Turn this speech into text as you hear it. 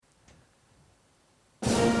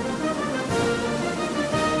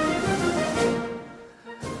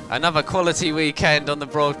Another quality weekend on the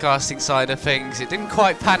broadcasting side of things. It didn't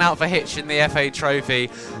quite pan out for Hitchin, the FA Trophy,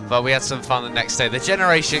 but we had some fun the next day. The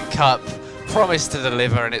Generation Cup promised to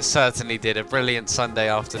deliver, and it certainly did. A brilliant Sunday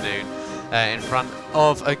afternoon in front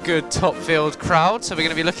of a good top-field crowd. So we're going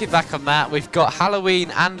to be looking back on that. We've got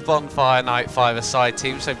Halloween and Bonfire Night five-a-side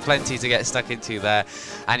teams, so plenty to get stuck into there.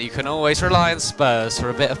 And you can always rely on Spurs for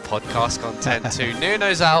a bit of podcast content too.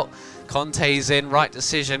 Nuno's out, Conte's in, right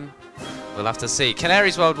decision. We'll have to see.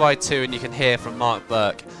 Canaries Worldwide 2, and you can hear from Mark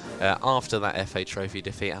Burke after that FA Trophy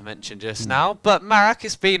defeat I mentioned just now. But Marek,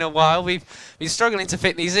 it's been a while. We've been struggling to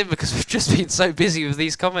fit these in because we've just been so busy with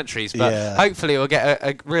these commentaries. But hopefully we'll get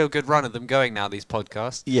a real good run of them going now, these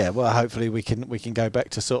podcasts. Yeah, well, hopefully we can go back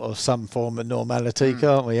to sort of some form of normality,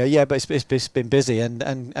 can't we? Yeah, but it's been busy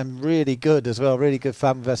and really good as well. Really good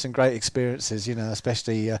fun. We've had some great experiences, you know,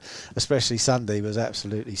 especially Sunday was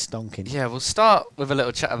absolutely stonking. Yeah, we'll start with a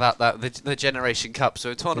little chat about that, the Generation Cup.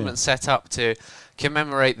 So a tournament set up to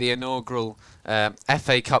commemorate the inaugural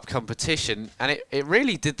FA Cup competition, and it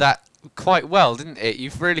really did that quite well, didn't it?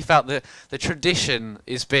 You've really felt that the tradition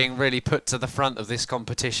is being really put to the front of this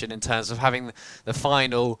competition in terms of having the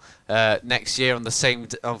final next year on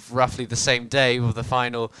roughly the same day with the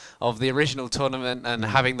final of the original tournament, and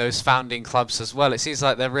having those founding clubs as well. It seems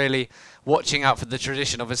like they're really watching out for the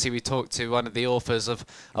tradition. Obviously, we talked to one of the authors of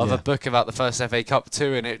a book about the first FA Cup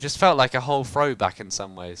too, and it just felt like a whole throwback in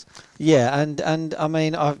some ways. Yeah, and I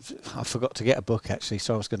mean, I forgot to get a book actually,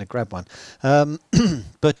 so I was going to grab one.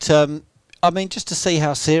 But I mean, just to see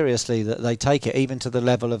how seriously that they take it, even to the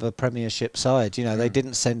level of a Premiership side. You know, they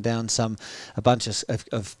didn't send down a bunch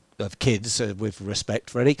of kids, with respect,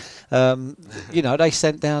 Freddie. You know, they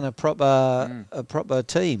sent down a proper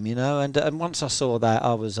team. You know, and once I saw that,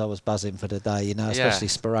 I was buzzing for the day. You know, especially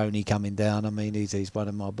Speroni coming down. I mean, he's one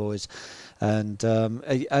of my boys, and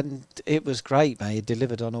it was great, mate. He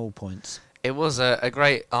delivered on all points. It was a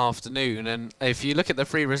great afternoon, and if you look at the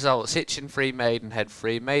three results, Hitchin 3, Maidenhead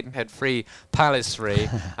 3, Maidenhead 3, Palace 3,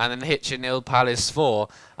 and then Hitchin 0, Palace 4.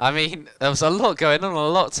 I mean, there was a lot going on, a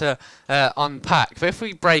lot to unpack. But if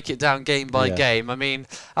we break it down game by game, I mean,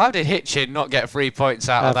 how did Hitchin not get 3 points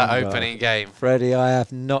out of that opening game? Freddie, I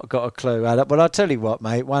have not got a clue. Well, I'll tell you what,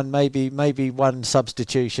 mate. Maybe one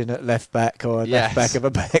substitution at left back or left back of a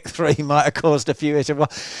back three might have caused a few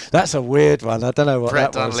issues. That's a weird one. I don't know what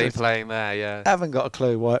Brett that was. Donnelly playing there. Yeah, haven't got a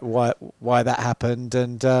clue why that happened,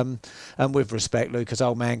 and with respect, Lucas,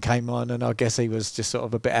 old man came on, and I guess he was just sort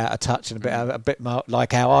of a bit out of touch and a bit more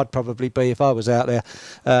like how I'd probably be if I was out there,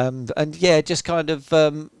 and just kind of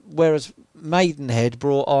whereas Maidenhead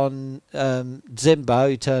brought on Zimbo,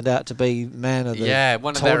 who turned out to be man of the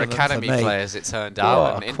one of their academy players, it turned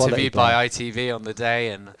out, and interviewed by ITV on the day,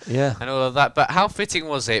 and all of that. But how fitting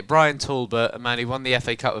was it? Brian Talbot, a man who won the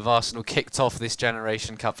FA Cup with Arsenal, kicked off this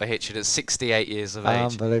Generation Cup for Hitchin at 68 years of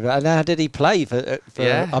age. Unbelievable. And how did he play for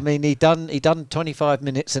I mean, he done 25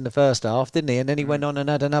 minutes in the first half, didn't he? And then he went on and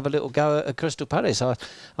had another little go at Crystal Palace. He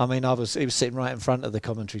was sitting right in front of the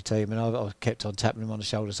commentary team, and I kept on tapping him on the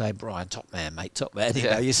shoulder saying, Brian, top man, mate, top man. You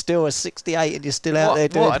know, you're still a 68 and you're still out there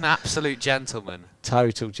doing. What an absolute gentleman.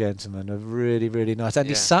 Total gentleman, a really, really nice. And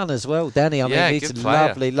his son as well, Danny. I mean, he's a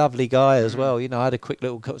player. lovely guy as well. You know, I had a quick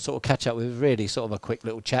little sort of catch up with him, really sort of a quick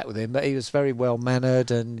little chat with him, but he was very well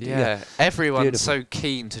mannered and everyone's so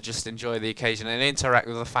keen to just enjoy the occasion and interact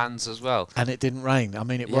with the fans as well. And it didn't rain. I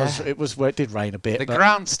mean, it did rain a bit. The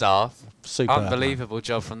ground staff, superb, unbelievable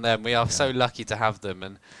job from them. We are so lucky to have them,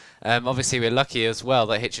 and obviously we're lucky as well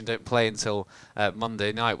that Hitchin don't play until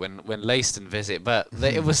Monday night when Leiston visit, but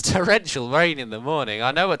it was torrential rain in the morning.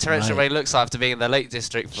 I know what torrential rain looks like after being in the Lake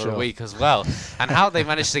District for a week as well, and how they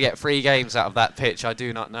managed to get 3 games out of that pitch, I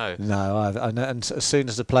do not know. No, I know. And as soon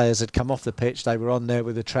as the players had come off the pitch, they were on there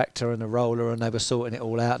with a tractor and a roller, and they were sorting it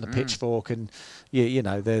all out, and a pitchfork, and you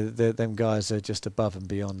know, them guys are just above and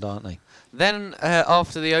beyond, aren't they? Then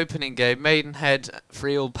after the opening game, Maidenhead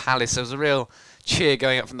 3-0 Palace, there was a real cheer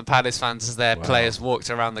going up from the Palace fans as their players walked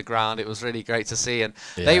around the ground. It was really great to see, and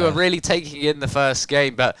they were really taking in the first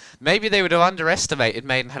game, but maybe they would have underestimated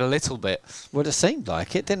Maidenhead a little bit. Well, it seemed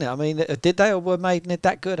like it, didn't it? I mean, did they, or were Maidenhead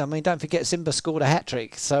that good? I mean, don't forget Zimba scored a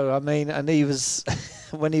hat-trick, so I mean, and he was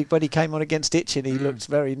when he came on against Hitchin, he looked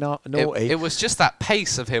very naughty. It was just that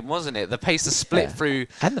pace of him, wasn't it? The pace to split through,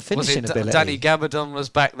 and the finishing ability. Danny Gabardon was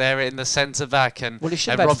back there in the centre back, and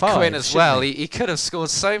Rob Quinn as well. He could have scored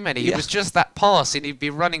so many. It was just that pass, and he'd be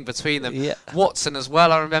running between them. Watson as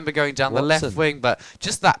well, I remember going down the left wing, but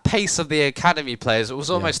just that pace of the academy players, it was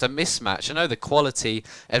almost a mismatch. I know the quality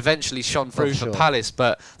eventually shone through for Palace,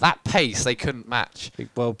 but that pace they couldn't match.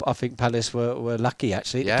 Well, I think Palace were lucky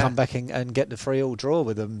actually to come back and get the 3-3 draw. draw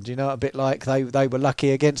with them. Do you know, a bit like they were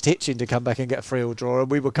lucky against Hitchin to come back and get a 3-3 draw,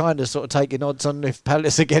 and we were kind of sort of taking odds on if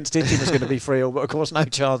Palace against Hitchin was going to be 3-3, but of course no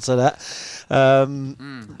chance of that. A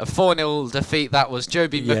 4-0 defeat that was.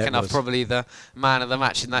 Joby Mukanoff probably the man of the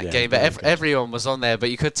match in that game, but everyone was on there, but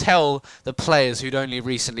you could tell the players who'd only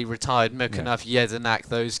recently retired, Mukanoff, Jedinak,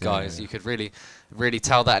 those guys, you could really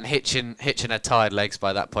tell that. And Hitchin had tired legs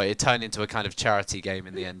by that point. It turned into a kind of charity game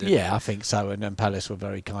in the end. I think so. And then Palace were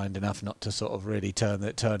very kind enough not to sort of really turn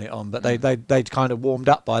it on. But they'd kind of warmed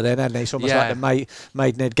up by then, hadn't they? It's almost like the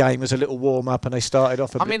Maidenhead game was a little warm up, and they started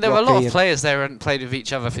off a bit. I mean, there were a lot of players there and played with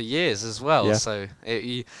each other for years as well. So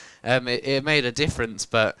it made a difference.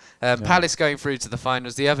 But Palace going through to the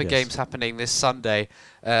finals. The other games happening this Sunday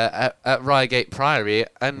at Reigate Priory,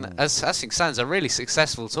 and as things stands, a really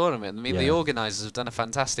successful tournament. I mean, the organisers have done a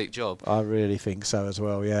fantastic job. I really think so as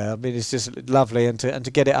well. Yeah, I mean, it's just lovely, and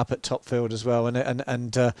to get it up at Topfield as well,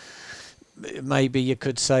 and maybe you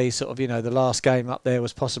could say sort of, the last game up there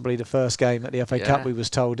was possibly the first game at the FA Cup. We was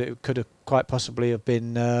told it could have quite possibly have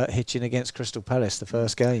been Hitchin against Crystal Palace, the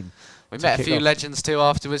first game. We met a few legends too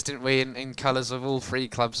afterwards, didn't we, in colours of all three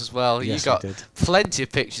clubs as well. Yes, you got plenty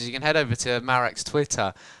of pictures. You can head over to Marek's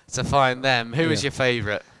Twitter to find them. Who was your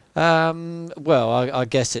favourite? Well, I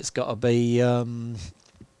guess it's got to be.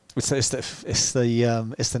 It's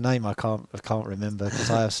the name I can't remember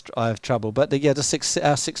because I have trouble. But our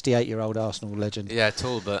 68-year-old Arsenal legend. Yeah,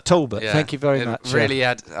 Talbot. Thank you very much. Really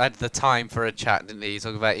had the time for a chat, didn't he?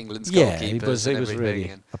 Talking about England's goalkeepers. It was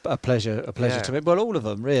really a pleasure to me. Well, all of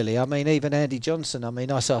them really. I mean, even Andy Johnson. I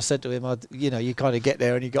mean, I said to him, you kind of get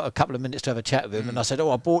there and you got a couple of minutes to have a chat with him, and I said,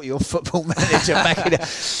 I bought your Football Manager back in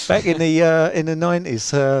the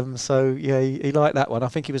 90s. So yeah, he liked that one. I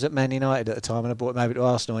think he was at Man United at the time, and I bought him over to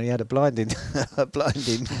Arsenal. He had a blinding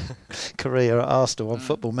career at Arsenal on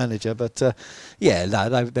Football Manager, but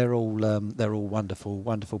they're all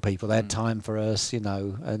wonderful people. They had time for us,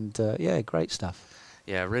 and great stuff.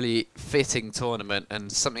 Yeah, really fitting tournament,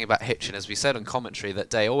 and something about Hitchin, as we said on commentary that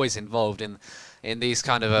day, always involved in these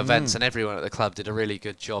kind of events, and everyone at the club did a really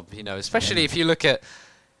good job. Especially if you look at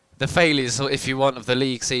the failures, if you want, of the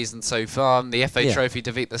league season so far, and the FA Trophy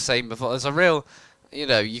defeat the same before. There's a real.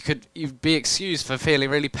 You'd be excused for feeling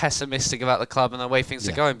really pessimistic about the club and the way things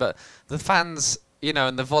are going, but the fans,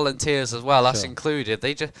 and the volunteers as well, us included,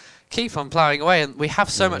 they just keep on ploughing away, and we have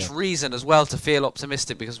so much reason as well to feel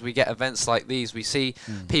optimistic because we get events like these. We see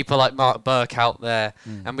people like Mark Burke out there,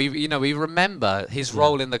 and we remember his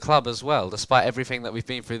role in the club as well, despite everything that we've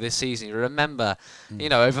been through this season. You remember,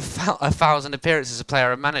 over 1,000 appearances as a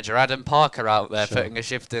player and manager. Adam Parker out there putting a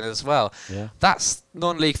shift in as well. That's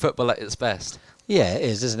non-league football at its best. Yeah, it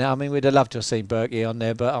is, isn't it? I mean, we'd have loved to have seen Berkey on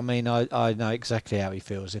there, but I mean, I know exactly how he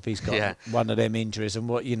feels if he's got one of them injuries and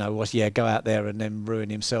go out there and then ruin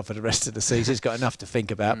himself for the rest of the season. He's got enough to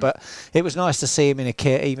think about. But it was nice to see him in a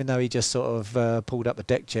kit, even though he just sort of pulled up a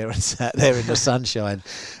deck chair and sat there in the sunshine.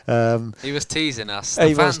 He was teasing us.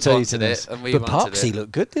 The fans wanted it, and we wanted it. But Parksy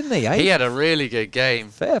looked good, didn't he? He had a really good game.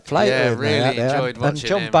 Fair play to him. Really enjoyed watching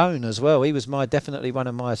him. And John Bone as well. He was definitely one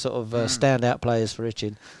of my sort of standout players for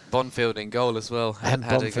Hitchin. Bonfield in goal as well. And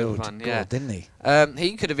had Bonfield, a good one, didn't he?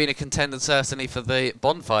 He could have been a contender certainly for the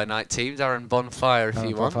Bonfire Night team, Darren Bonfire if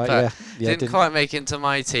you want, but didn't quite make into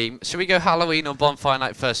my team. Should we go Halloween or Bonfire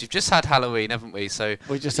Night first? You've just had Halloween, haven't we? So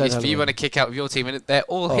we just had if you want to kick out with your team, and they're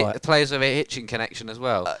all players with a Hitchin connection as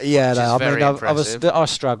well. I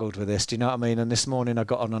struggled with this. Do you know what I mean? And this morning I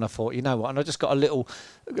got on and I thought, you know what? And I just got a little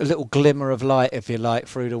glimmer of light, if you like,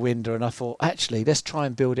 through the window, and I thought, actually, let's try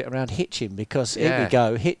and build it around Hitchin because here we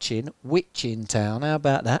go, Hitchin, Witchin Town. How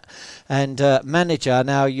about that? And manager,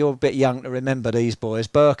 now you're a bit young to remember these boys,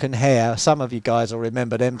 Burke and Hare. Some of you guys will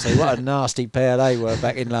remember them too. What a nasty pair they were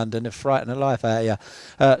back in London. They frightened the life out of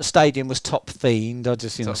you. Stadium was Top Fiend. I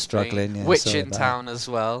just struggling. Yeah, Witchin Town as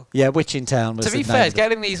well. Yeah, Witchin Town was. To be fair,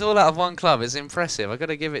 getting these all out of one club is impressive. I've got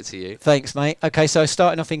to give it to you. Thanks, mate. Okay, so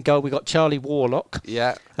starting off in goal, we got Charlie Warlock.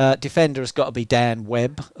 Yeah. Defender has got to be Dan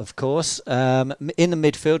Webb, of course. In the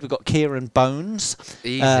midfield, we've got Kieran Bones.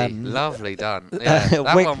 Easy. Lovely done. Yeah,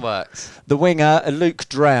 that one works. The winger, Luke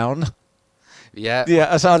Drown. Yeah.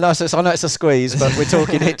 Yeah, I know it's a squeeze, but we're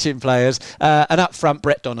talking Hitchin players. And up front,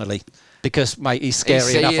 Brett Donnelly. Because, mate, he's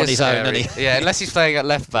scary enough on his own, isn't he? Yeah, unless he's playing at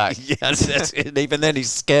left back. Yes, even then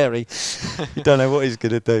he's scary. You don't know what he's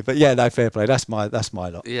going to do. But yeah, no, fair play. That's my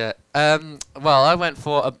lot. Yeah. Well, I went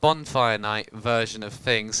for a Bonfire Night version of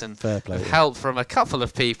things, and fair play, with help from a couple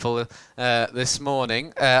of people this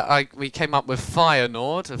morning. We came up with Fire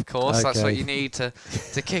Nord, of course. Okay. That's what you need to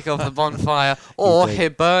kick off the bonfire, or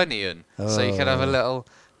Hibernian. So you can have a little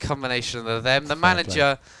combination of them. The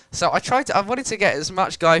manager So I wanted to get as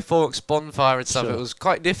much Guy Fawkes Bonfire and stuff. Sure. It was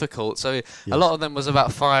quite difficult. So a lot of them was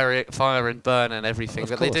about fire and burn and everything.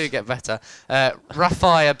 But they do get better.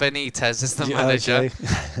 Rafael Benitez is the manager.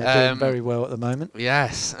 Doing very well at the moment.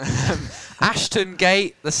 Yes. Ashton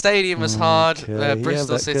Gate. The stadium was hard.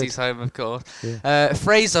 Bristol City's home, of course. Yeah.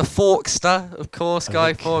 Fraser Forkster, of course.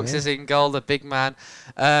 Guy Fawkes is in goal, the big man.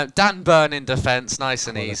 Dan Burn in defence, nice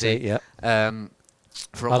and easy. Yeah.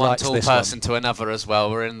 From one tall person to another as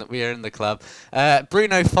well. We're in the club.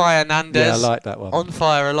 Bruno Fernandes. Yeah, I like that one. On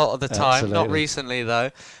fire a lot of the time. Absolutely. Not recently though.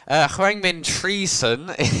 Huang-Min Treason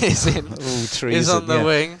is on the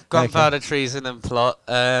wing. Gunpowder Treason and Plot.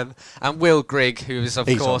 And Will Grigg, who is of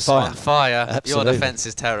course on fire. Absolutely. Your defence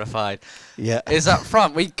is terrified. Yeah. Is up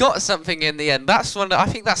front. We got something in the end. That's one. I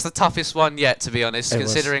think that's the toughest one yet, to be honest.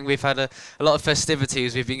 Considering we've had a lot of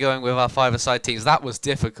festivities, we've been going with our five-a-side teams. That was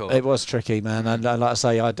difficult. It was tricky, man. And like I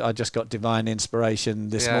say, I just got divine inspiration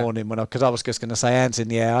this morning because I was just going to say hands in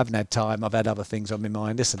the air. I haven't had time. I've had other things on my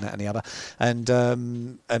mind, this and that and the other,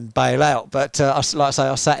 and bail out. But like I say,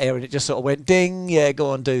 I sat here and it just sort of went ding. Yeah,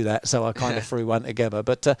 go on, do that. So I kind of threw one together.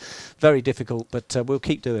 But very difficult. But we'll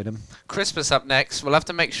keep doing them. Christmas up next. We'll have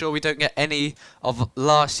to make sure we don't get any of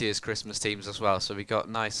last year's Christmas teams as well. So we got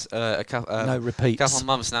nice no repeats. Couple of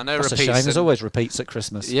months now. No That's repeats. A shame. There's always repeats at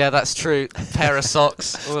Christmas. Yeah, that's true. Pair of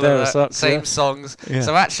socks. All Pair of of that. socks, Same songs. Yeah.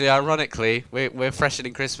 So actually, ironically, we're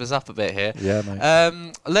freshening Christmas up a bit here. Yeah,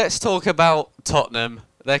 mate. Let's talk about Tottenham.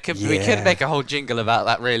 We could make a whole jingle about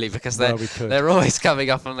that, really, because they're always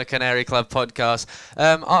coming up on the Canary Club podcast.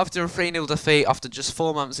 After a 3-0 defeat, after just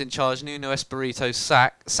 4 months in charge, Nuno Espirito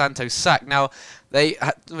Santo sacked. Now, they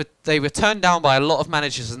were turned down by a lot of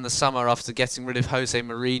managers in the summer after getting rid of Jose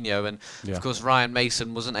Mourinho, and of course Ryan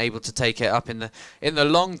Mason wasn't able to take it up in the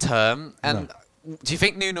long term. And do you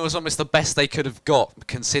think Nuno was almost the best they could have got,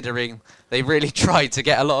 considering they really tried to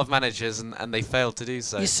get a lot of managers and they failed to do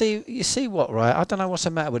so? You see what, right? I don't know what's the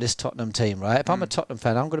matter with this Tottenham team, right? If I'm a Tottenham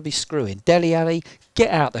fan, I'm going to be screwing. Dele Alli, get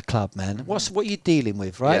out the club, man. What are you dealing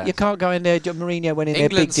with, right? Yeah. You can't go in there. Mourinho went in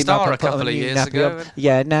England there, bigged him star up a couple of years ago.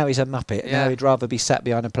 Yeah, now he's a muppet. Yeah. Now he'd rather be sat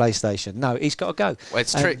behind a PlayStation. No, he's got to go. Well,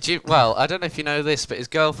 it's true. Well, I don't know if you know this, but his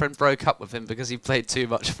girlfriend broke up with him because he played too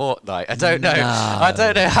much Fortnite. I don't know. No. I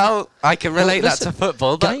don't know how I can relate that to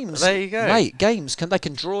football. But games, there you go. Mate, games they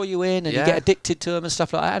can draw you in, and you get addicted to them and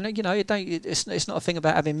stuff like that. And you know, it's not a thing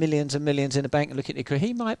about having millions and millions in the bank and looking at your career.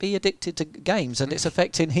 He might be addicted to games, and it's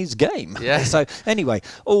affecting his game. Yeah. So anyway,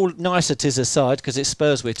 all niceties aside, because it's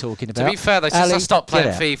Spurs we're talking about. To be fair, though, since I stopped playing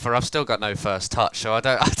out. FIFA, I've still got no first touch, so I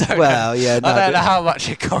don't. Well, yeah, no, I don't know how much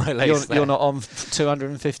it correlates. You're not on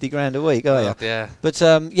 250 grand a week, are you? Yeah. But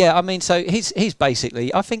yeah, I mean, so he's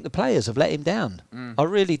basically. I think the players have let him down. I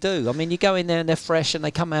really do. I mean, you go in there and they're fresh, and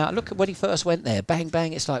they come out. Look at when he first went there, bang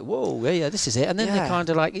bang. It's like, whoa, yeah, this is it. And then they're kind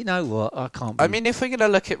of like, you know what, I can't. I mean, if we're going to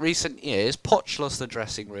look at recent years, Poch lost the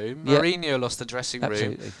dressing room, Mourinho lost the dressing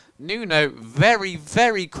room. Nuno very,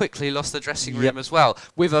 very quickly lost the dressing room as well,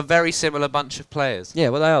 with a very similar bunch of players. Yeah,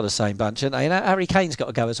 well, they are the same bunch, aren't they? And Harry Kane's got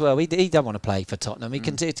to go as well. He don't want to play for Tottenham. You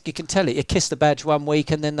can tell it. You kiss the badge one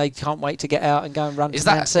week, and then they can't wait to get out and go and run to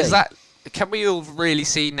Man City. Can we all really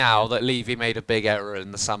see now that Levy made a big error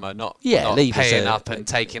in the summer, not paying up and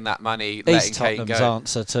taking that money, letting Kane go? He's Tottenham's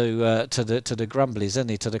answer to the Grumblies, isn't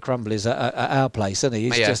he? To the Grumblies at our place, isn't he?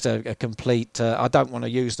 He's just a complete. I don't want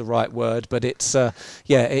to use the right word, but it's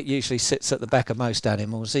it usually sits at the back of most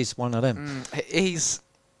animals. He's one of them. He's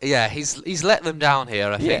let them down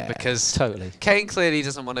here, I think, because totally. Kane clearly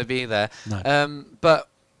doesn't want to be there. No. But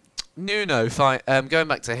Nuno, going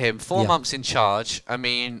back to him, 4 months in charge. I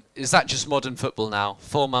mean, is that just modern football now?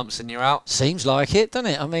 4 months and you're out? Seems like it, doesn't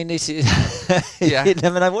it? I mean, this is you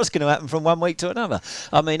never know what's going to happen from 1 week to another.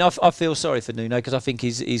 I mean, I feel sorry for Nuno because I think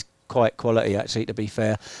he's quite quality, actually, to be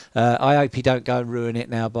fair. I hope he don't go and ruin it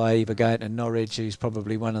now by either going to Norwich, who's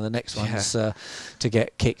probably one of the next ones to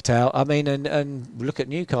get kicked out. I mean, and look at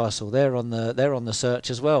Newcastle; they're on the search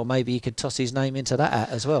as well. Maybe he could toss his name into that hat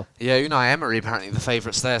as well. Yeah, Unai Emery apparently the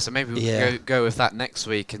favourites there, so maybe we can go with that next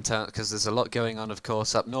week because there's a lot going on, of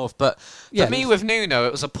course, up north. But for me, with Nuno,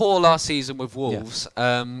 it was a poor last season with Wolves.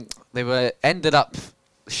 They ended up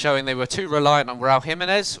showing they were too reliant on Raul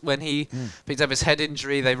Jimenez when he picked up his head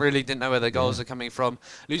injury. They really didn't know where the goals are coming from.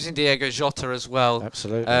 Losing Diego Jota as well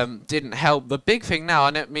didn't help. The big thing now,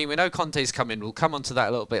 I mean, we know Conte's coming. We'll come on to that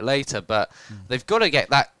a little bit later, but they've got to get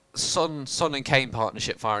that Son and Kane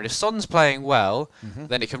partnership firing. If Son's playing well,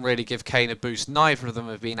 then it can really give Kane a boost. Neither of them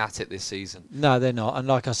have been at it this season. No, they're not. And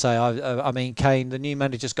like I say, I mean, Kane, the new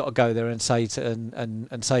manager's got to go there and say to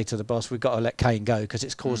and say to the boss, we've got to let Kane go because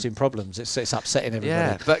it's causing problems. It's upsetting everybody.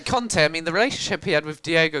 Yeah, but Conte, I mean, the relationship he had with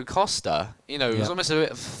Diego Costa, he was almost a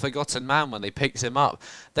bit of a forgotten man when they picked him up.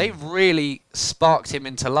 They really sparked him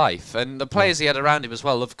into life, and the players he had around him as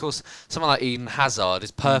well. Of course, someone like Eden Hazard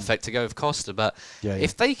is perfect to go with Costa, but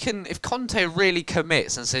if Conte really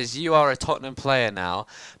commits and says you are a Tottenham player now,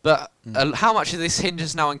 but how much of this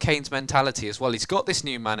hinges now on Kane's mentality as well? He's got this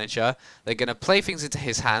new manager. They're going to play things into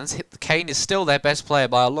his hands. Kane is still their best player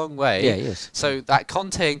by a long way. Yeah, he is. So that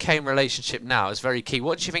Conte and Kane relationship now is very key.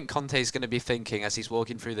 What do you think Conte is going to be thinking as he's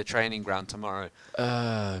walking through the training ground tomorrow?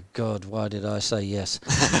 God, why did I say yes?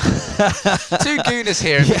 Two Gooners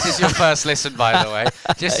here, if this is your first listen, by the way,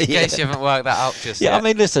 just in case you haven't worked that out just yet. I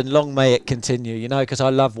mean, listen, long may it continue, because I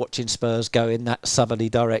love watching Spurs go in that southerly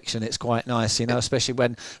direction. It's quite nice, especially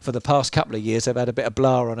when for the past couple of years they've had a bit of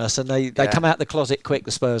blah on us, and they come out the closet quick,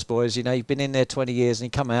 the Spurs boys. You've been in there 20 years and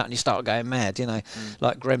you come out and you start going mad,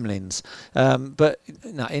 like gremlins. But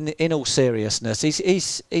no, in all seriousness,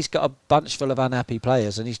 he's got a bunch full of unhappy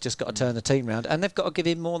players, and he's just got to turn the team round, and they've got to give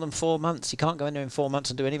him more than 4 months. You can't go in there in 4 months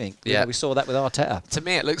and do anything. We saw that with Arteta. To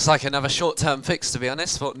me, it looks like another short-term fix, to be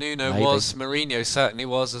honest. What Nuno was, Mourinho certainly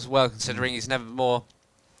was as well, considering he's never more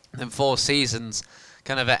than 4 seasons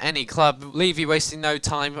kind of at any club. Levy wasting no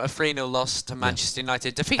time, a 3-0 loss to Manchester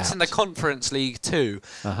United. Defeats in the Conference League too,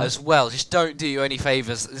 as well. Just don't do you any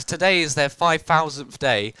favours. Today is their 5,000th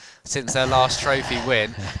day since their last trophy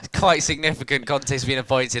win. Quite significant. Conte's been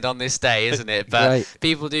appointed on this day, isn't it? But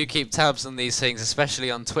people do keep tabs on these things, especially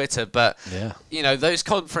on Twitter. But, those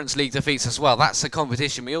Conference League defeats as well, that's a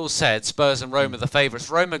competition. We all said Spurs and Roma the favourites.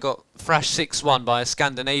 Roma got thrashed 6-1 by a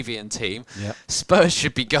Scandinavian team. Spurs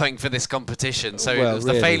should be going for this competition. So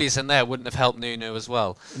the failures in there wouldn't have helped Nuno as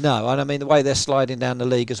well. No, and I mean the way they're sliding down the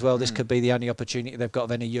league as well, this could be the only opportunity they've got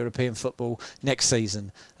of any European football next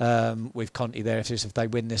season with Conte there if they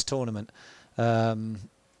win this tournament.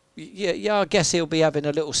 I guess he'll be having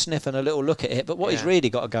a little sniff and a little look at it, but what he's really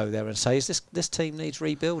got to go there and say is this team needs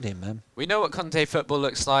rebuilding, man. We know what Conte football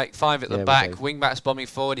looks like. 5 at the back, wing-backs bombing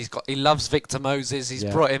forward. He loves Victor Moses. He's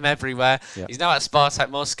brought him everywhere. He's now at Spartak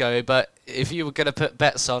Moscow, but if you were going to put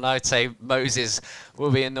bets on, I'd say Moses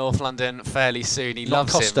will be in North London fairly soon. He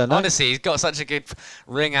loves Costa, him. No? Honestly, he's got such a good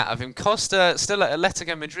ring out of him. Costa still at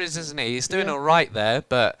Atletico Madrid, isn't he? He's doing all right there,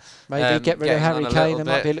 but maybe get rid of Harry Kane. There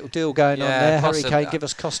might be a little deal going on there. Possibly. Harry Kane, give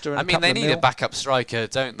us Costa and they need a backup striker,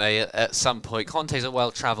 don't they, at some point? Conte's a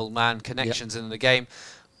well-travelled man, connections in the game.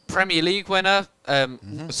 Premier League winner,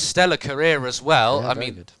 stellar career as well. I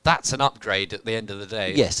mean, that's an upgrade at the end of the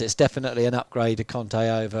day. Yes, it's definitely an upgrade to Conte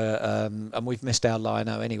over, and we've missed our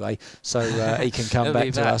Lino anyway, so he can come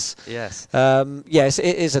back to us. Yes. Yes,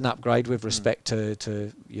 it is an upgrade with respect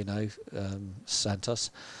to Santos.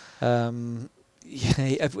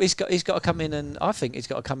 He's got to come in, and I think he's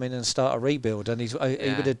got to come in and start a rebuild. And he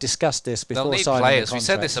would have discussed this before. They'll need signing players. the We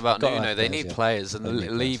said this about contract. Nuno. They need players,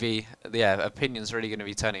 and Levy. Opinions really going to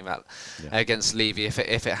be turning that against Levy if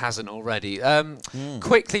it hasn't already.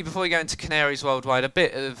 Quickly before we go into Canaries Worldwide, a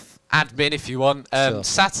bit of admin if you want.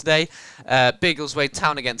 Saturday, Biggleswade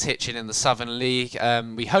Town against Hitchin in the Southern League.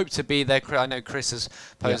 We hope to be there. I know Chris has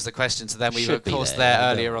posed the question to them. We were of course there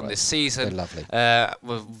earlier on this season. They're lovely.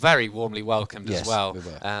 We're very warmly welcomed as well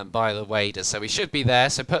by the waders, so we should be there.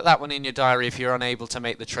 So put that one in your diary if you're unable to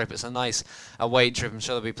make the trip. It's a nice away trip. I'm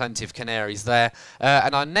sure there'll be plenty of Canaries there.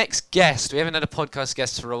 And our next guest, we haven't had a podcast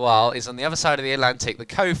guest for a while, is on the other side of the Atlantic, the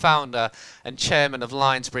co-founder and chairman of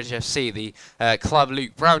Lionsbridge FC, the club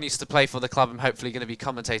Luke Brown used to play for the club and hopefully going to be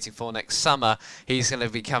commentating for next summer. He's going to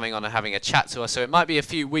be coming on and having a chat to us, so it might be a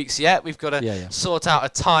few weeks yet. We've got to sort out a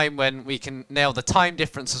time when we can nail the time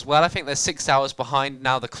difference as well. I think they're 6 hours behind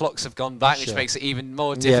now. The clocks have gone back, which makes it even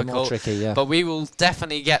more difficult. More tricky, but we will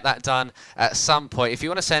definitely get that done at some point. If you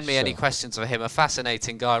want to send me any questions for him, a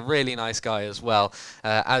fascinating guy, really nice guy as well,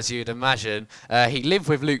 as you'd imagine. He lived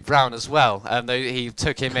with Luke Brown as well, he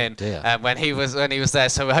took him in when he was there,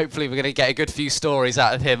 so hopefully we're going to get a good few stories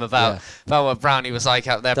out of him about what Brownie was like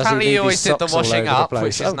out there. Apparently he always did the washing up,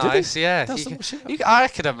 which is nice. I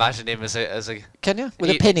could imagine him as a can you? With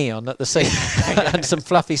a penny on at the sink and some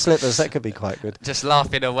fluffy slippers. That could be quite good. Just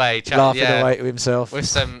laughing away. Laughing away to himself. With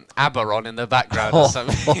some ABBA on in the background or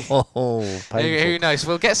something. Who knows?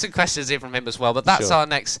 We'll get some questions in from him as well. But that's our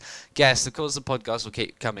next guest. Of course, the podcast will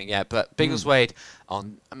keep coming, but Biggleswade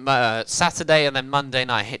on Saturday, and then Monday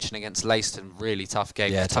night Hitchin against Leiston. Really tough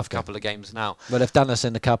game. Yeah, tough couple of games now. Well, they've done us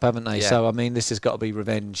in the cup, haven't they? Yeah. So I mean, this has got to be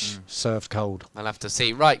revenge served cold. I'll have to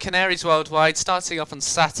see. Right, Canaries Worldwide starting off on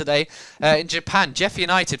Saturday in Japan. Jeff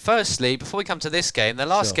United, firstly, before we come to this game, their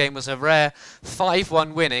last game was a rare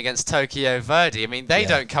 5-1 win against Tokyo Verdy. I mean, they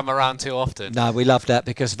don't come around too often. No, we love that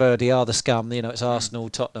because Verdy are the scum. You know, it's Arsenal,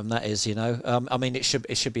 Tottenham. That is, you know. I mean, it should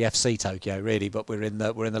be FC Tokyo really, but we're in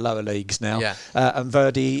the lower leagues now. Yeah. And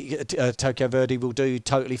Verdy, Tokyo Verdy will do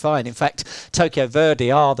totally fine. In fact, Tokyo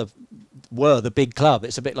Verdy were the big club.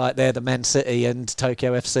 It's a bit like they're the Man City and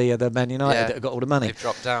Tokyo FC are the Man United that have got all the money. They've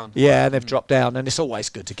dropped down. Yeah, and they've dropped down, and it's always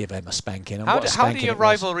good to give them a spanking. And how do your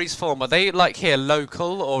rivalries form? Are they like here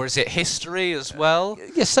local, or is it history as well?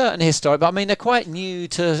 Yeah, certain history, but I mean they're quite new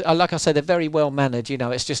to. Like I say, they're very well mannered. You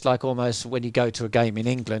know, it's just like almost when you go to a game in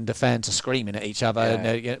England, the fans are screaming at each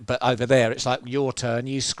other. Yeah. But over there, it's like your turn.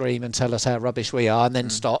 You scream and tell us how rubbish we are, and then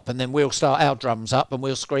stop, and then we'll start our drums up, and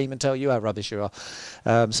we'll scream and tell you how rubbish you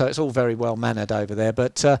are. So it's all very well mannered over there.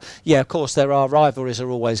 But of course, there are rivalries are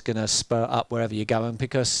always going to spur up wherever you're going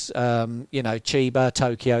because Chiba,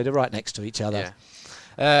 Tokyo, they're right next to each other.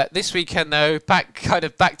 Yeah. This weekend though, back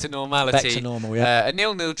to normality. Back to normal, yeah. A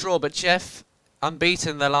 0-0 draw, but Jeff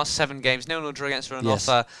unbeaten their last 7 games. 0-0 draw against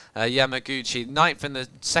Renofa, Yamaguchi, 9th in the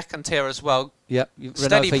second tier as well. Yep,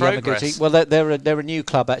 steady progress. Yamaguchi. Well, they're a new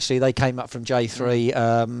club actually. They came up from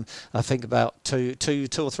J3, I think about two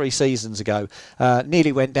or three seasons ago.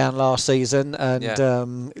 Nearly went down last season, and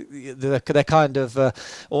they're kind of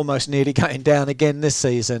almost nearly going down again this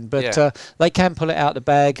season. But they can pull it out the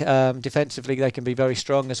bag. Defensively, they can be very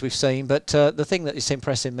strong, as we've seen. But the thing that is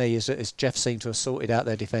impressing me is Jeff seemed to have sorted out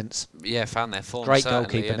their defence. Yeah, found their form. Great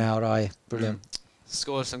goalkeeper now, Rai. Brilliant.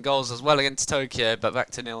 Scored some goals as well against Tokyo, but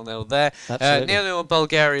back to 0-0 there. 0-0 in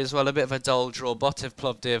Bulgaria as well, a bit of a dull draw. Botiv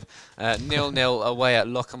Plovdiv 0-0 away at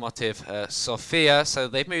Lokomotiv Sofia. So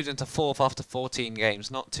they've moved into 4th after 14 games.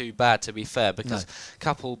 Not too bad, to be fair, because a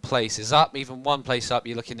couple places up, even one place up,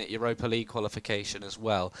 you're looking at Europa League qualification as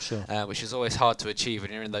well, which is always hard to achieve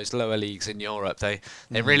when you're in those lower leagues in Europe. They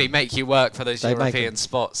really make you work for those European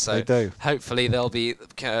spots. So hopefully they'll be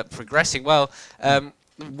progressing well.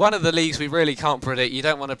 One of the leagues we really can't predict, you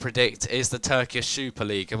don't want to predict, is the Turkish Super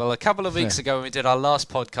League. Well, a couple of weeks ago when we did our last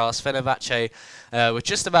podcast, Fenerbahce were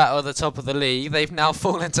just about at the top of the league. They've now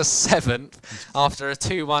fallen to 7th after a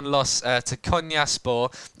 2-1 loss to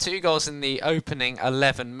Konyaspor. 2 goals in the opening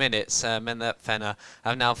 11 minutes. Fener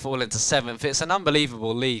have now fallen to 7th. It's an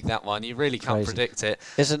unbelievable league, that one. You really can't predict it.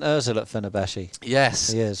 Isn't Ozil at Fenerbahce?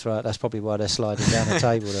 Yes. He is, right. That's probably why they're sliding down the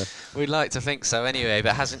table there. We'd like to think so anyway,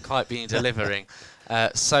 but hasn't quite been delivering.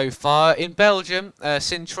 So far. In Belgium,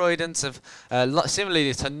 Sint-Truidens have,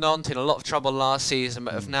 similarly to Nantes, in a lot of trouble last season,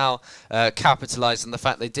 but have now capitalised on the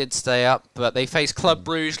fact they did stay up. But they faced Club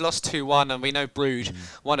Bruges, lost 2-1, and we know Bruges,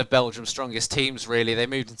 one of Belgium's strongest teams, really. They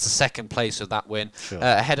moved into 2nd place with that win,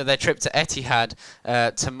 ahead of their trip to Etihad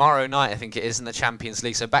tomorrow night, I think it is, in the Champions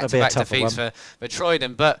League. So back-to-back defeats for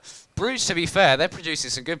Truiden. But Bruges, to be fair, they're producing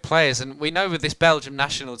some good players, and we know with this Belgium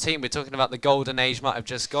national team, we're talking about the golden age might have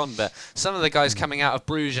just gone, but some of the guys coming out of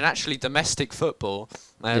Bruges and actually domestic football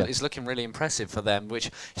is looking really impressive for them, which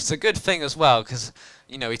is a good thing as well, because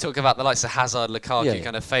we talk about the likes of Hazard, Lukaku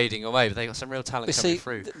kind of fading away, but they've got some real talent coming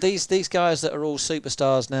through. These guys that are all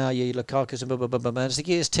superstars now, Lukaku's and blah, blah, blah, blah, as the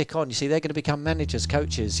years tick on, they're going to become managers,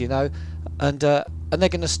 coaches, and they're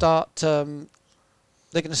going to start.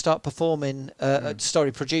 They're going to start performing,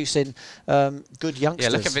 producing good youngsters. Yeah,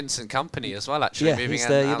 look at Vincent Kompany as well, actually, moving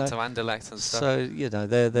out to Anderlecht and stuff. So,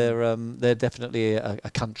 they're definitely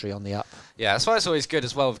a country on the up. Yeah, that's why it's always good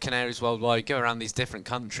as well with Canaries Worldwide. Go around these different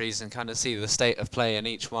countries and kind of see the state of play in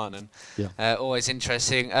each one, and always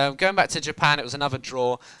interesting. Going back to Japan, it was another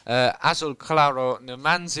draw. Azul Claro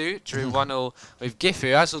Numanzu drew 1-0 with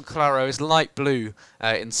Gifu. Azul Claro is light blue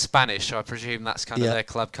in Spanish, so I presume that's kind of their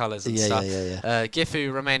club colours and stuff. Gifu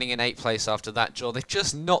remaining in 8th place after that draw. They've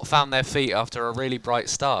just not found their feet after a really bright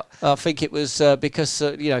start. I think it was because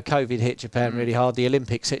COVID hit Japan really hard, the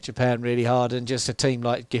Olympics hit Japan really hard, and just a team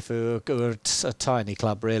like Gifu are a tiny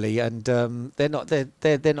club really, and they're not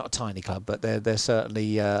a tiny club, but they're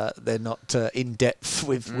certainly they're not in depth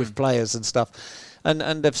with players and stuff.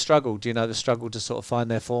 And they've struggled, they've struggled to sort of find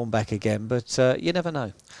their form back again, but you never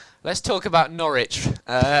know. Let's talk about Norwich.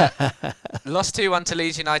 Lost 2-1 to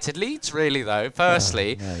Leeds United. Leeds, really, though,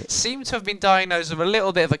 firstly, seem to have been diagnosed with a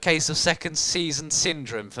little bit of a case of second season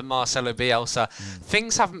syndrome for Marcelo Bielsa.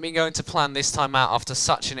 Things haven't been going to plan this time out after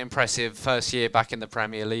such an impressive first year back in the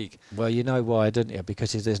Premier League. Well, you know why, don't you?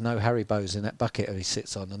 Because there's no Haribos in that bucket he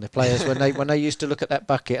sits on. And the players, when they used to look at that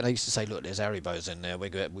bucket, and they used to say, look, there's Haribos in there,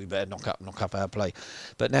 we better knock up our play.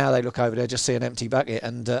 But now they look over there, just see an empty bucket,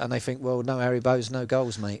 and they think, well, no Haribos, no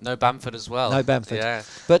goals, mate. No Bamford as well. No Bamford. Yeah.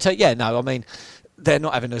 But, I mean, they're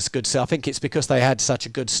not having as good start. I think it's because they had such a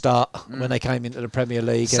good start when they came into the Premier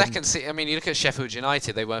League. I mean, you look at Sheffield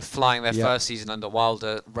United, they were flying their first season under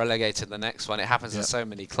Wilder, relegated the next one. It happens in so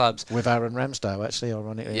many clubs. With Aaron Ramsdale, actually,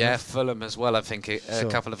 ironically. Yeah, Fulham as well, I think, a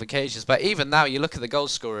couple of occasions. But even now, you look at the goal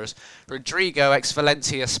scorers. Rodrigo,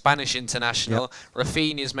 ex-Valencia, Spanish international.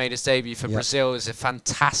 Rafinha's made his debut for Brazil, is a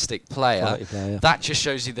fantastic player. That just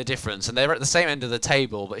shows you the difference. And they're at the same end of the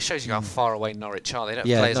table, but it shows you how far away Norwich are. They don't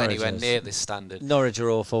play anywhere near this standard. Norwich are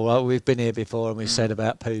awful. Well, we've been here before and we've said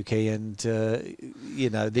about Pookie and,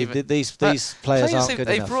 these players aren't good enough.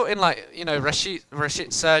 They've brought in,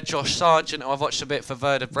 Rashid, Josh Sargent, who I've watched a bit for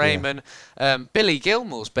Werder Bremen. Billy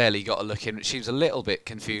Gilmore's barely got a look in, which seems a little bit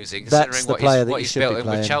confusing considering what he's built in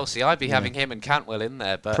with Chelsea. I'd be having him and Cantwell in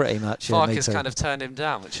there, but pretty much, Farke's kind of turned him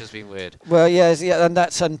down, which has been weird. Well,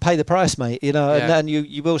 and pay the price, mate. And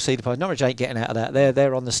you will see the price. Norwich ain't getting out of that.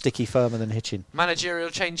 They're on the sticky firmer than Hitchin. Managerial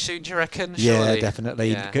change soon, do you reckon? Yeah, surely?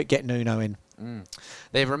 Definitely. Yeah. Get Nuno in.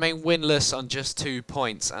 They remain winless on just 2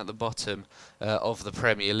 points at the bottom of the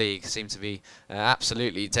Premier League. Seem to be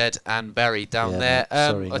absolutely dead and buried down there.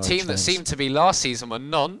 A team that seemed to be last season were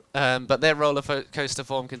none, but their roller coaster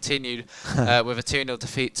form continued with a 2-0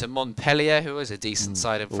 defeat to Montpellier, who was a decent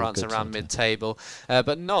side in France around mid-table.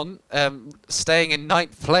 But none staying in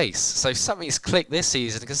 9th place. So something's clicked this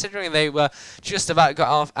season, considering they were just about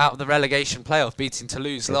got out of the relegation playoff, beating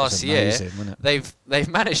Toulouse last year. They've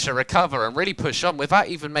managed to recover and really push on without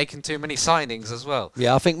even making too many signings as well.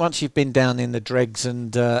 Yeah, I think once you've been down in the dregs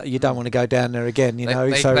and you don't want to go down there again,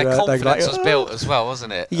 their confidence was built as well,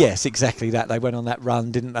 wasn't it? Yes, exactly that. They went on that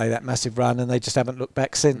run, didn't they? That massive run, and they just haven't looked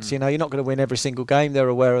back since. You're not going to win every single game. They're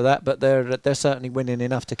aware of that, but they're certainly winning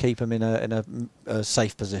enough to keep them in a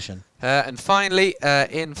safe position. And finally,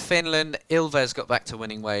 in Finland, Ilves got back to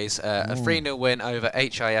winning ways. A 3-0 win over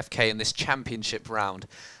HIFK in this championship round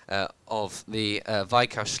of the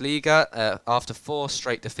Veikkausliiga. After 4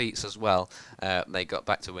 straight defeats as well, they got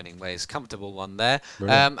back to winning ways. Comfortable one there.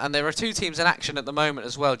 And there are 2 teams in action at the moment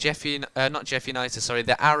as well.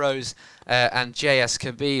 The Arrows and JS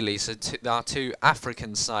Kabylie. So our 2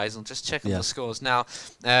 African sides. I'll just check on the scores now.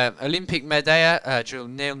 Olympic Medea drew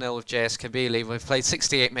 0-0 with JS Kabylie. We've played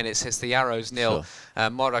 68 minutes. It's the Arrows 0,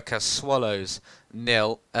 Moraka Swallows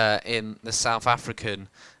 0 in the South African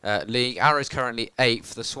league. Arrows currently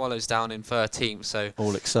 8th, the Swallows down in 13th. So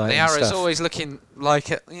all exciting. The Arrows stuff. Always looking like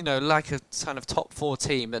a kind of top 4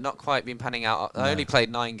 team, but not quite been panning out. They only played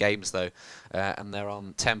 9 games though, and they're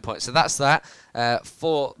on 10 points. So that's that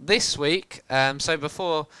for this week. So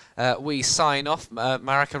before we sign off,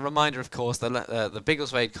 Marek, a reminder, of course, the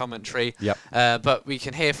Biggleswade commentary. But we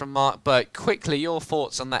can hear from Mark Burke. Quickly, your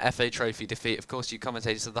thoughts on that FA Trophy defeat. Of course, you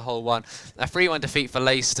commentated to the whole one. A 3-1 defeat for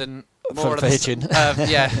Leiston. For Hitchin.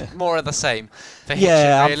 More of the same for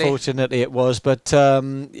Hitchin, really. Unfortunately it was, but I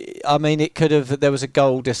mean, it could have. There was a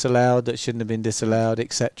goal disallowed that shouldn't have been disallowed,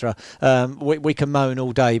 etc. We can moan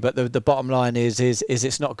all day, but the bottom line is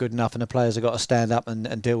it's not good enough, and the players have got to stand up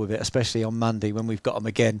and deal with it, especially on Monday when we've got them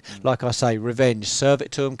again. Like I say, revenge. Serve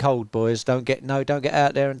it to them cold, boys. Don't get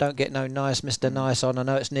out there and don't get no nice Mr. Nice on. I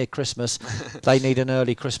know it's near Christmas. They need an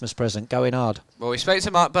early Christmas present. Going hard. Well, we spoke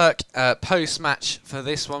to Mark Burke post-match for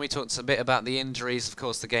this one. We talked a bit about the injuries, of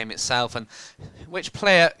course, the game itself, and which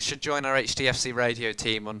player should join our HDFC radio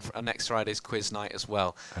team on next Friday's quiz night as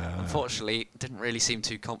well. Unfortunately, didn't really seem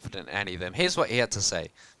too confident in any of them. Here's what he had to say.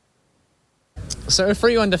 So a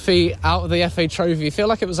 3-1 defeat out of the FA Trophy. You feel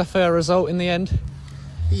like it was a fair result in the end?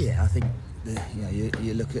 Yeah, I think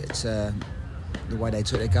you look at the way they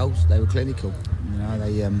took their goals. They were clinical.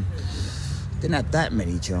 They didn't have that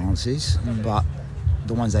many chances, but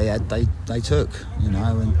the ones they had, they took, and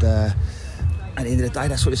at the end of the day,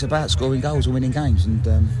 that's what it's about: scoring goals and winning games.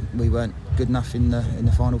 And we weren't good enough in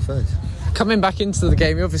the final third. Coming back into the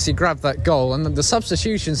game, you obviously grabbed that goal, and the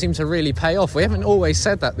substitution seemed to really pay off. We haven't always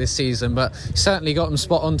said that this season, but you certainly got them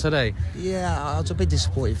spot on today. Yeah, I was a bit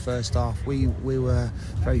disappointed first half. We were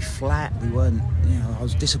very flat. We weren't. I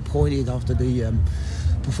was disappointed after the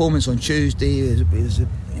performance on Tuesday.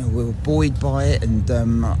 We were buoyed by it, and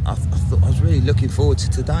I thought I was really looking forward to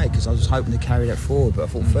today because I was hoping to carry that forward. But I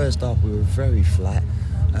thought first half we were very flat.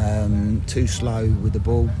 too slow with the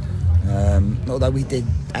ball. Although we did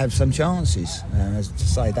have some chances, as to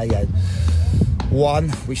say, they had one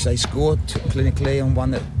which they scored clinically and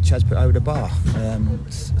one that Chaz put over the bar.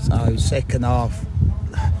 So second half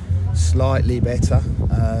slightly better.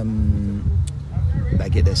 They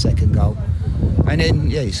get their second goal, and then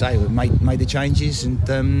you say we made the changes, and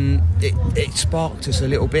it sparked us a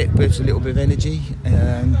little bit, gives a little bit of energy,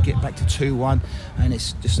 get back to 2-1, and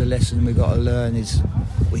it's just a lesson we've got to learn is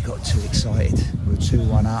we got too excited. We were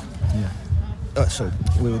 2-1 up.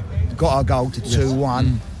 We got our goal to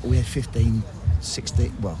 2-1. We had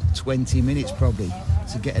 20 minutes probably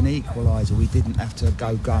to get an equaliser. We didn't have to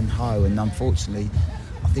go gun-ho, and unfortunately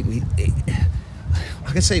I think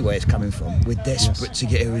I can see where it's coming from. We're desperate to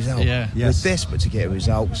get a result. We're desperate to get a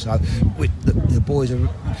result. So the boys have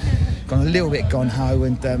gone a little bit gun-ho,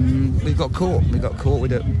 and we got caught. We got caught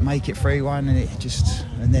with it, make it 3-1,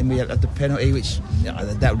 and then we had the penalty, which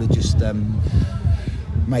that would have just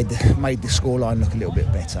made the scoreline look a little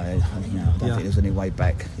bit better. I don't think there was any way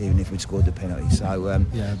back, even if we'd scored the penalty. So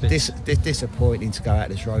disappointing to go out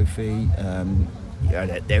the trophy.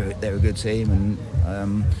 They're a good team, and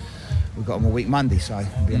we've got them a week Monday, so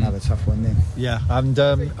it'll be another tough one then. Yeah, and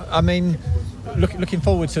I mean, looking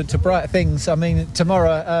forward to brighter things. I mean,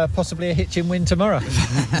 tomorrow, possibly a Hitchin win tomorrow.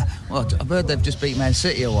 Well, I've heard they've just beat Man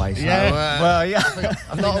City away. So,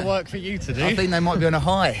 a lot of work for you to do. I think they might be on a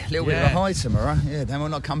little bit of a high tomorrow. Yeah, they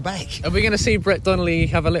might not come back. Are we going to see Brett Donnelly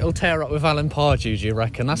have a little tear up with Alan Pardew, do you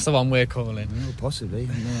reckon? That's the one we're calling. Well, possibly.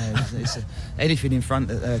 It's anything in front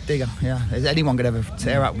of Digger. Yeah, is anyone going to have a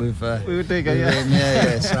tear up with Digger?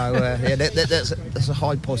 So that's a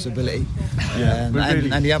high possibility.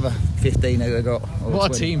 And the other 15 they've got.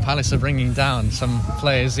 What a team Palace are bringing down. Some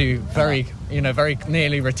players who very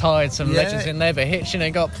nearly retired. Some legends in there, but Hitchin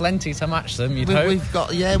have got plenty to match them. You'd hope. We've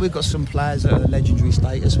got some players that are legendary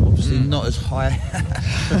status. Obviously not as high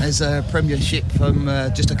as a Premiership from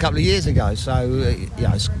just a couple of years ago. So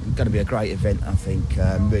it's going to be a great event. I think.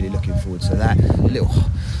 Really looking forward to that. A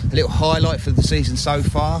little highlight for the season so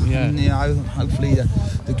far. Yeah. And, hopefully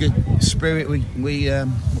the good spirit we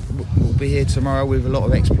will be here tomorrow with a lot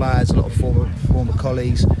of ex-players, a lot of former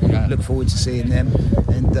colleagues. Yeah. Look forward to seeing them,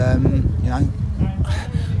 and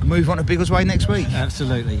move on to Biggleswade next week.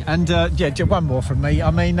 Absolutely. And just one more from me.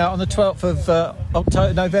 I mean, on the 12th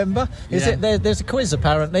of November, there's a quiz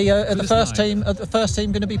apparently. The first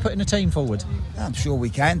team going to be putting a team forward? I'm sure we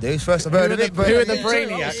can do. It's first I've heard of it. Who are the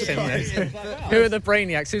brainiacs in there? Who are the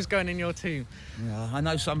brainiacs? Who's going in your team? Yeah, I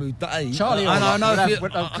know some who don't. Charlie, I know.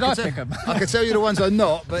 Can I pick them? I can tell you the ones I'm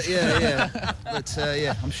not, but But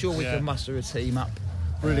I'm sure we can muster a team up.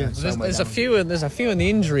 Brilliant. There's a few in the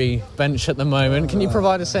injury bench at the moment. Can you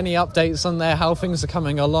provide us any updates on there, how things are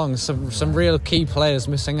coming along? Some real key players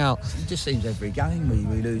missing out. It just seems every game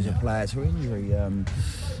we lose a player to injury.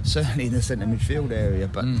 Certainly in the centre midfield area,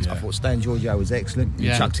 but I thought Stan Giorgio was excellent. You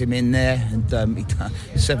chucked him in there, and he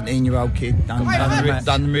 17-year-old kid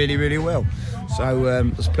done really, really well. So I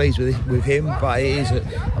was pleased with him, but it is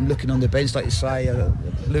I'm looking on the bench, like you say,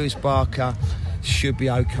 Lewis Barker should be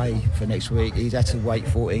okay for next week. He's had to wait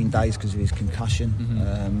 14 days because of his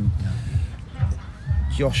concussion.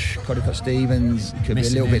 Josh Codicott-Stevens could be a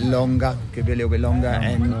little bit longer.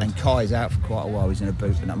 And Kai's out for quite a while. He's in a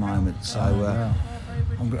boot at the moment. So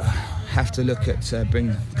I'm going to have to look at bring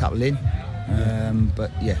a couple in.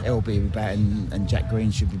 But LB will be back, and Jack Green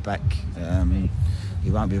should be back. He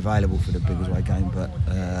won't be available for the Biggleswade game, but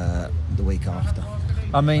the week after.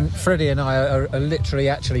 I mean, Freddie and I are literally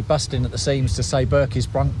actually busting at the seams to say Burke's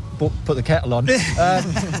put the kettle on. You're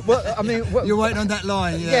waiting on that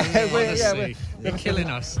line. You're killing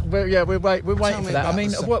us. We're waiting for that. I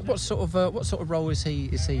mean, what sort of role is he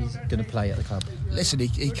going to play at the club? Listen,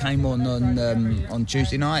 he came on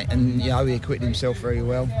Tuesday night, and he acquitted himself very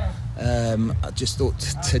well. I just thought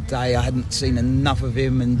today I hadn't seen enough of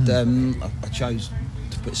him, and I chose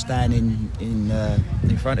to put Stan in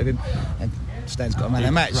front of him, and Stan's got a man of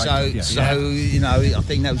the match. So I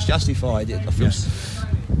think that was justified.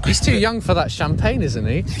 He's too young for that champagne, isn't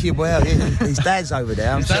he? Yeah, well, his dad's over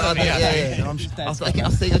there. I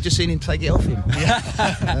think I've just seen him take it off him.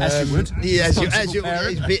 As you would. Yeah,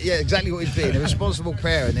 exactly what he's being. A responsible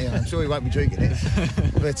parent. I'm sure he won't be drinking it.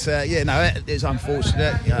 But it's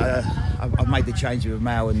unfortunate. I've made the change with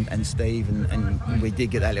Mal and Steve, and we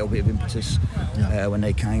did get that little bit of impetus when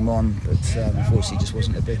they came on, but unfortunately, it just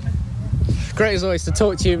wasn't a bit. Great as always to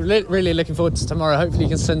talk to you. Really looking forward to tomorrow. Hopefully you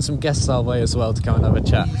can send some guests our way as well to come and have a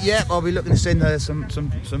chat. Yeah, I'll be looking to send some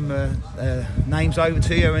names over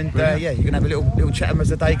to you, and you can have a little chat as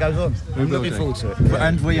the day goes on. I'm looking forward to it.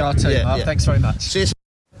 And we are too. Thanks very much. Cheers.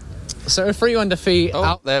 So a 3-1 defeat.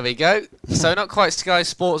 Oh, there we go. So not quite Sky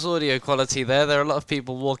Sports audio quality there. There are a lot of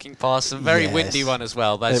people walking past. Some very windy one as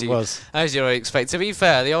well. As you would expect. To be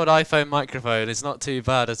fair, the old iPhone microphone is not too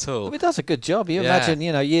bad at all. Well, it does a good job. You imagine,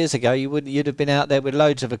 years ago you'd have been out there with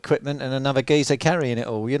loads of equipment and another geezer carrying it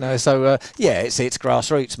all. So it's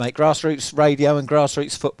grassroots, mate. Grassroots radio and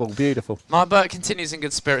grassroots football. Beautiful. Mark Burke continues in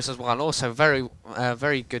good spirits as well, and also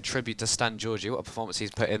very good tribute to Stan Georgie. What a performance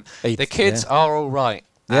he's put in. The kids are all right.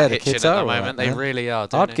 Yeah, the kids are at the moment. They really are.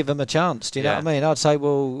 I'd give them a chance. Do you know what I mean? I'd say,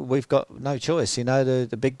 well, we've got no choice.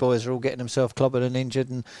 The big boys are all getting themselves clobbered and injured,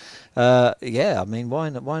 and I mean, why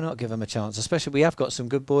not give them a chance? Especially we have got some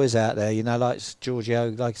good boys out there. Like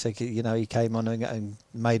Giorgio, like I say, he came on and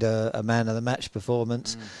made a man of the match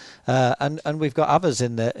performance, and we've got others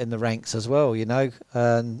in the ranks as well.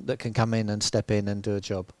 That can come in and step in and do a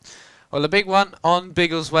job. Well, the big one on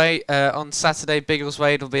Biggleswade, on Saturday,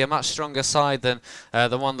 Biggleswade will be a much stronger side than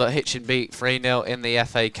the one that Hitchin beat 3-0 in the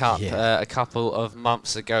FA Cup a couple of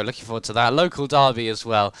months ago. Looking forward to that. Local derby as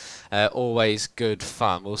well. Always good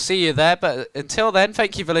fun. We'll see you there, but until then,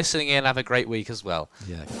 thank you for listening in. Have a great week as well.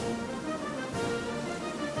 Yeah.